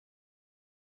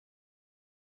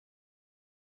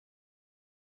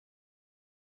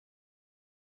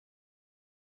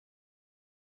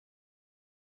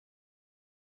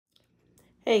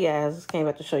Hey guys, just came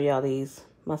back to show y'all these.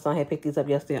 My son had picked these up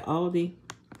yesterday at Aldi.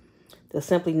 The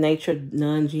Simply Nature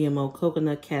non-GMO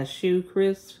coconut cashew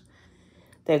crisps.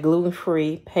 They're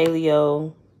gluten-free,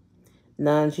 paleo,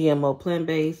 non-GMO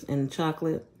plant-based, and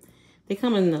chocolate. They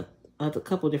come in a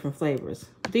couple different flavors.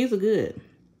 These are good.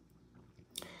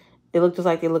 They look just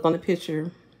like they look on the picture.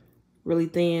 Really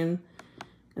thin.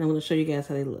 And I'm going to show you guys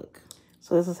how they look.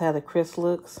 So this is how the crisp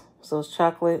looks. So it's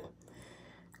chocolate,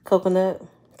 coconut,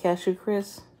 cashew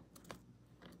crisp.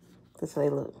 That's how they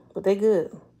look. But they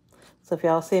good. So if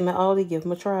y'all see them at Aldi, give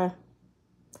them a try.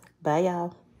 Bye,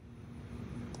 y'all.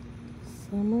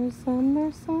 Summer,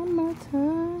 summer,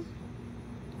 summertime.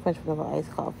 French vanilla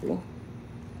iced coffee.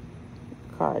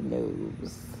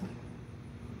 Cardinals.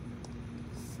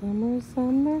 Summer,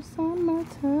 summer,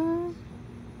 summertime.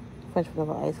 French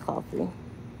vanilla iced coffee.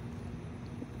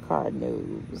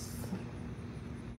 Cardinals.